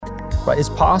Right? It's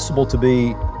possible to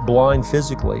be blind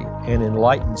physically and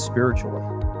enlightened spiritually.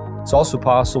 It's also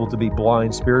possible to be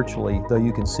blind spiritually, though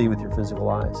you can see with your physical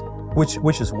eyes.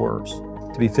 Which is worse,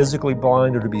 to be physically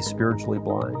blind or to be spiritually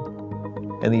blind?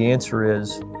 And the answer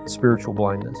is spiritual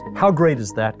blindness. How great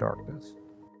is that darkness?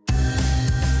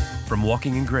 From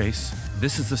Walking in Grace,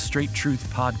 this is the Straight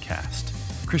Truth Podcast,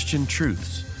 Christian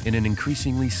truths in an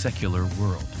increasingly secular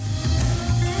world.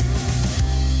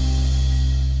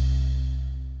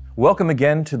 Welcome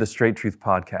again to the Straight Truth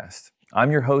Podcast. I'm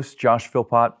your host, Josh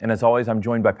Philpott, and as always, I'm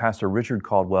joined by Pastor Richard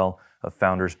Caldwell of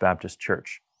Founders Baptist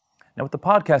Church. Now with the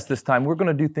podcast this time, we're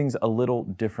going to do things a little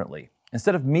differently.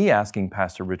 Instead of me asking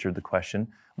Pastor Richard the question,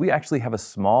 we actually have a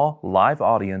small live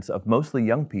audience of mostly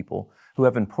young people who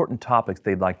have important topics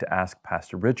they'd like to ask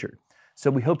Pastor Richard. So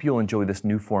we hope you'll enjoy this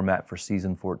new format for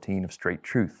Season 14 of Straight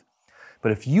Truth.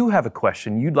 But if you have a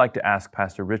question you'd like to ask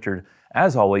Pastor Richard,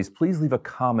 as always, please leave a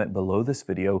comment below this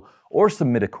video or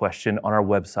submit a question on our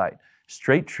website,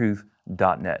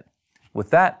 straighttruth.net. With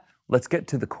that, let's get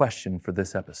to the question for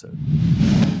this episode.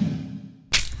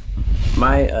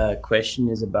 My question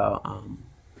is about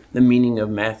the meaning of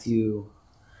Matthew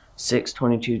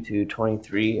 6:22 to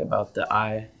 23 about the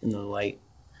eye and the light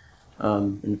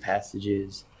in the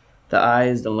passages. The eye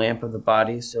is the lamp of the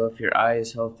body, so if your eye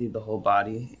is healthy, the whole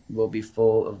body will be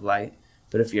full of light.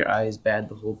 But if your eye is bad,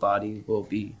 the whole body will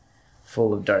be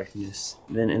full of darkness.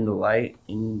 Then in the light,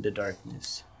 in the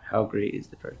darkness, how great is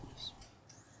the darkness?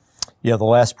 Yeah, the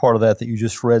last part of that you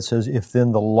just read says, if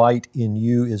then the light in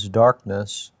you is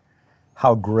darkness,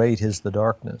 how great is the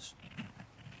darkness?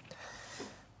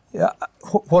 Yeah,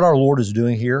 what our Lord is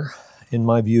doing here, in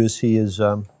my view, is He is,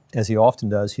 as He often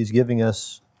does, He's giving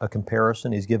us a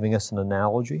comparison. He's giving us an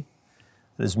analogy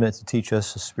that is meant to teach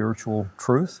us a spiritual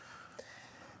truth.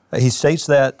 He states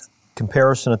that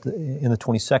comparison in the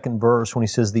 22nd verse when he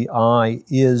says the eye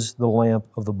is the lamp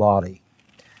of the body.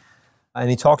 And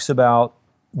he talks about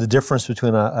the difference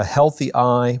between a healthy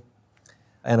eye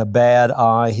and a bad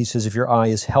eye. He says if your eye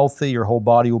is healthy, your whole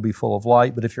body will be full of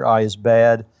light, but if your eye is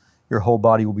bad, your whole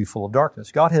body will be full of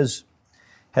darkness. God has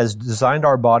designed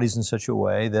our bodies in such a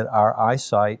way that our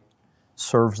eyesight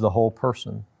serves the whole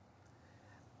person.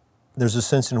 There's a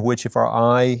sense in which if our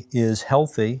eye is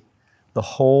healthy, the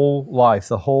whole life,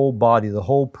 the whole body, the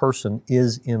whole person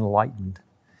is enlightened.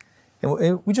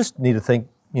 And we just need to think,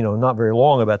 not very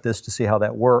long about this to see how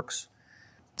that works.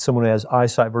 Someone who has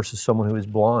eyesight versus someone who is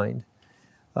blind.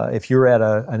 If you're at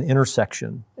an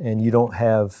intersection and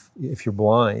if you're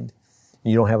blind,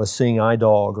 and you don't have a seeing eye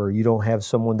dog or you don't have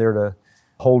someone there to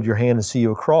hold your hand and see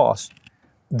you across,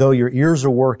 though your ears are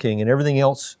working and everything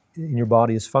else in your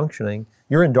body is functioning,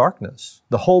 you're in darkness.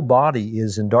 The whole body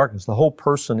is in darkness. The whole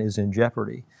person is in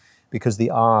jeopardy because the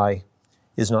eye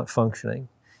is not functioning.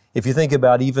 If you think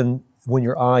about even when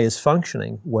your eye is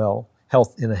functioning well,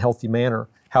 in a healthy manner,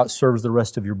 how it serves the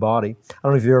rest of your body. I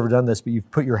don't know if you've ever done this, but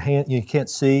you've put your hand, you can't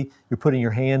see, you're putting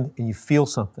your hand and you feel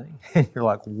something. And you're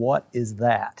like, what is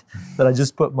that I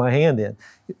just put my hand in?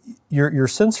 Your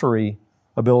sensory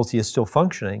ability is still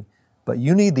functioning, but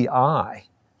you need the eye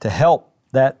to help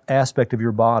that aspect of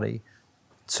your body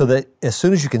so that as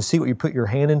soon as you can see what you put your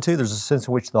hand into, there's a sense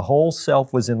in which the whole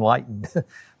self was enlightened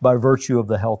by virtue of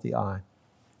the healthy eye.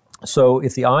 So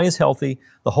if the eye is healthy,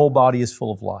 the whole body is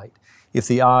full of light. If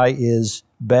the eye is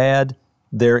bad,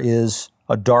 there is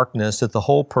a darkness that the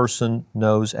whole person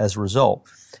knows as a result.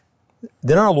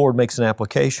 Then our Lord makes an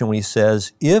application when He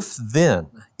says, if then,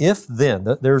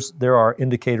 there are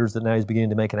indicators that now He's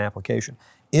beginning to make an application.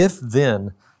 If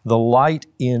then the light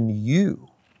in you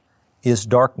is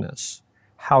darkness,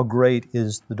 how great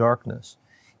is the darkness?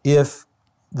 If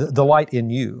the light in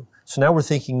you. So now we're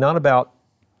thinking not about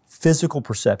physical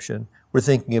perception, we're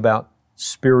thinking about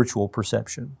spiritual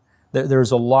perception.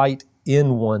 There's a light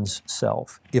in one's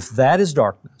self. If that is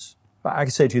darkness, I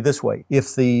can say it to you this way,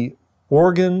 if the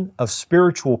organ of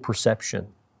spiritual perception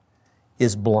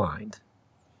is blind,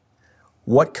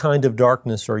 what kind of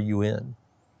darkness are you in?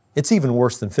 It's even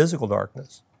worse than physical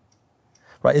darkness.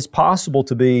 Right? It's possible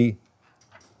to be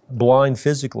blind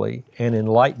physically and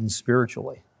enlightened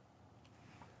spiritually.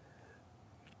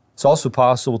 It's also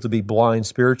possible to be blind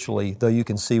spiritually, though you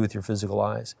can see with your physical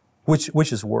eyes.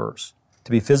 Which is worse,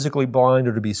 to be physically blind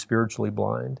or to be spiritually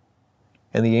blind?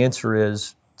 And the answer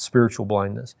is spiritual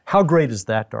blindness. How great is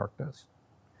that darkness?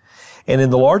 And in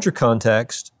the larger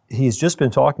context, He's just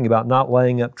been talking about not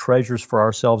laying up treasures for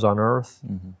ourselves on earth,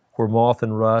 where moth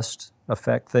and rust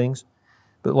affect things,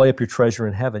 but lay up your treasure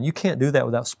in heaven. You can't do that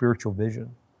without spiritual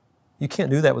vision. You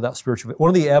can't do that without spiritual vision. One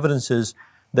of the evidences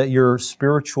that your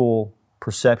spiritual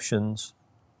perceptions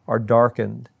are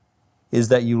darkened is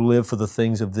that you live for the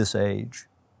things of this age.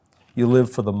 You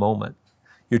live for the moment.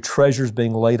 Your treasure's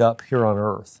being laid up here on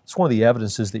earth. It's one of the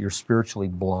evidences that you're spiritually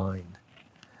blind.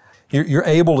 You're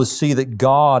able to see that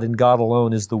God and God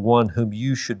alone is the one whom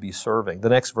you should be serving. The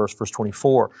next verse, verse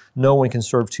 24, no one can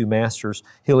serve two masters.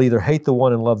 He'll either hate the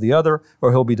one and love the other,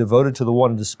 or he'll be devoted to the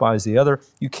one and despise the other.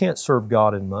 You can't serve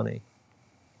God and money.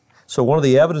 So one of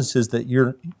the evidences that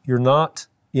you're not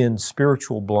in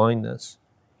spiritual blindness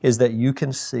is that you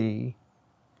can see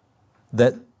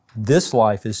that this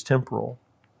life is temporal.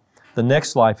 The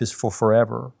next life is for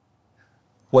forever.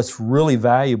 What's really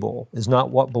valuable is not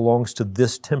what belongs to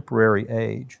this temporary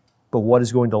age, but what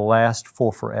is going to last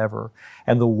for forever.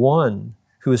 And the one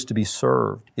who is to be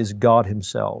served is God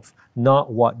Himself,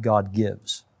 not what God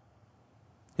gives.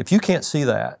 If you can't see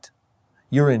that,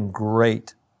 you're in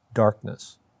great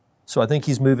darkness. So I think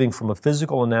he's moving from a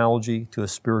physical analogy to a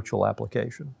spiritual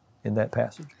application in that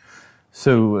passage.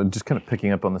 So just kind of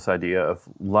picking up on this idea of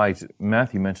light,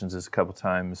 Matthew mentions this a couple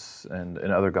times, and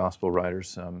other gospel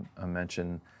writers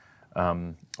mention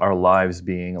our lives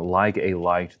being like a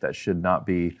light that should not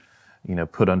be,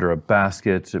 put under a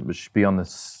basket. It should be on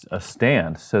a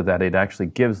stand so that it actually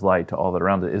gives light to all that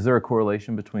around it. Is there a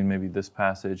correlation between maybe this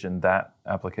passage and that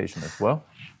application as well?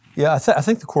 Yeah, I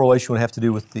think the correlation would have to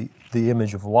do with the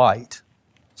image of light.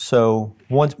 So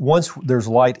once there's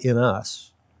light in us,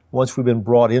 once we've been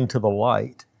brought into the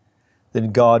light,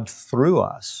 then God through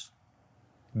us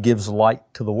gives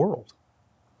light to the world.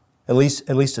 At least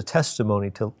a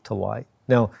testimony to light.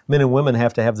 Now, men and women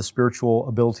have to have the spiritual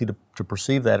ability to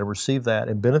perceive that and receive that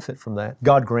and benefit from that.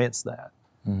 God grants that.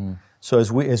 Mm-hmm. So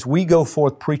as we go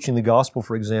forth preaching the gospel,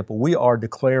 for example, we are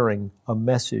declaring a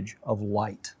message of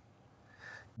light.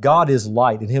 God is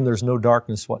light. In Him there's no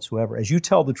darkness whatsoever. As you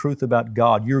tell the truth about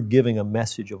God, you're giving a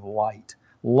message of light.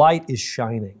 Light is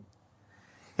shining.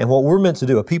 And what we're meant to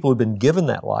do, a people who've been given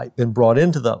that light, been brought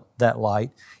into that light,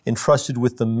 entrusted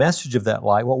with the message of that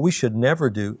light, what we should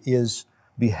never do is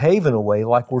behave in a way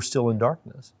like we're still in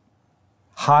darkness,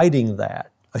 hiding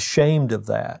that, ashamed of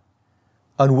that,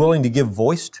 unwilling to give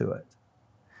voice to it.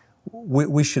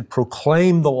 We should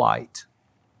proclaim the light,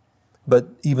 but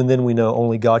even then we know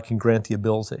only God can grant the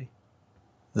ability,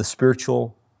 the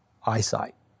spiritual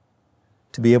eyesight,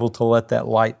 to be able to let that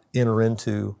light enter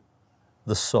into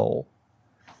the soul.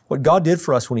 What God did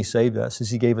for us when He saved us is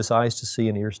He gave us eyes to see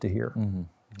and ears to hear. Mm-hmm.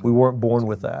 We weren't born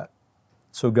with that.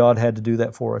 So God had to do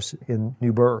that for us in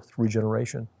new birth,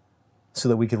 regeneration, so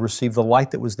that we could receive the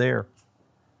light that was there.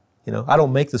 I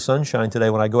don't make the sun shine today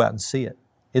when I go out and see it.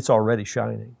 It's already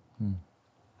shining.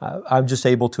 I'm just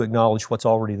able to acknowledge what's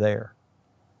already there.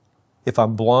 If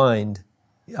I'm blind,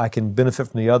 I can benefit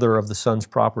from the other of the sun's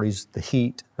properties, the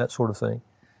heat, that sort of thing,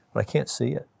 but I can't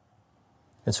see it.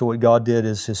 And so what God did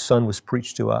is His Son was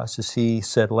preached to us as He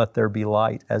said, let there be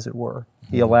light, as it were.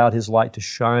 Mm-hmm. He allowed His light to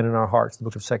shine in our hearts. The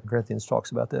book of 2 Corinthians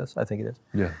talks about this. I think it is.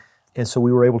 Yeah. And so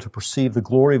we were able to perceive the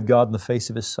glory of God in the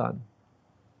face of His Son.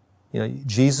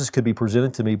 Jesus could be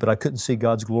presented to me, but I couldn't see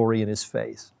God's glory in His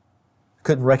face. I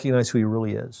couldn't recognize who He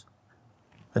really is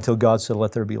until God said,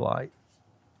 let there be light.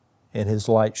 And His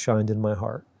light shined in my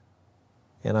heart.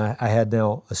 And I had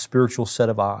now a spiritual set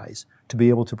of eyes to be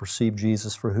able to perceive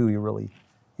Jesus for who He really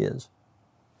is.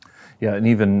 Yeah, and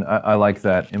even I like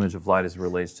that image of light as it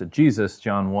relates to Jesus.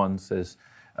 John 1 says,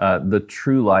 the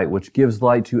true light, which gives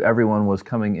light to everyone, was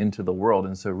coming into the world.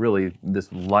 And so really,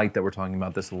 this light that we're talking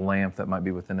about, this lamp that might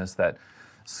be within us that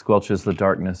squelches the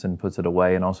darkness and puts it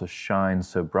away and also shines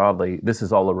so broadly, this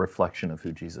is all a reflection of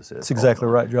who Jesus is. That's exactly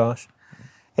right, Josh.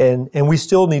 And we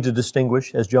still need to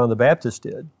distinguish, as John the Baptist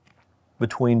did,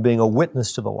 between being a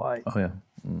witness to the light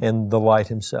and the light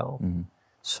Himself. Mm-hmm.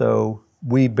 So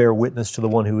we bear witness to the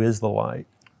one who is the light,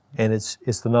 and it's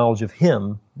the knowledge of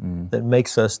Him that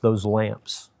makes us those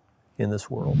lamps in this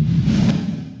world.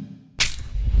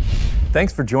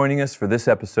 Thanks for joining us for this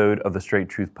episode of the Straight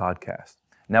Truth Podcast.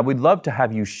 Now, we'd love to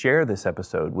have you share this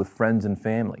episode with friends and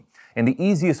family. And the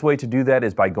easiest way to do that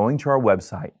is by going to our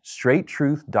website,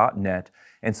 straighttruth.net,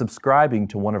 and subscribing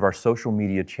to one of our social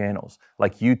media channels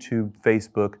like YouTube,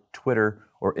 Facebook, Twitter,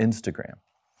 or Instagram.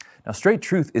 Now, Straight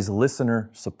Truth is listener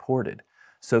supported.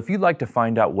 So if you'd like to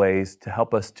find out ways to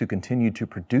help us to continue to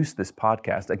produce this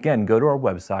podcast, again, go to our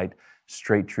website,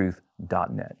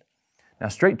 straighttruth.net. Now,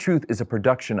 Straight Truth is a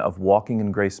production of Walking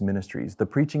in Grace Ministries, the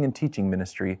preaching and teaching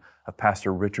ministry of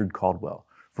Pastor Richard Caldwell.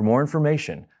 For more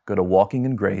information, go to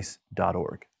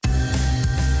walkingingrace.org.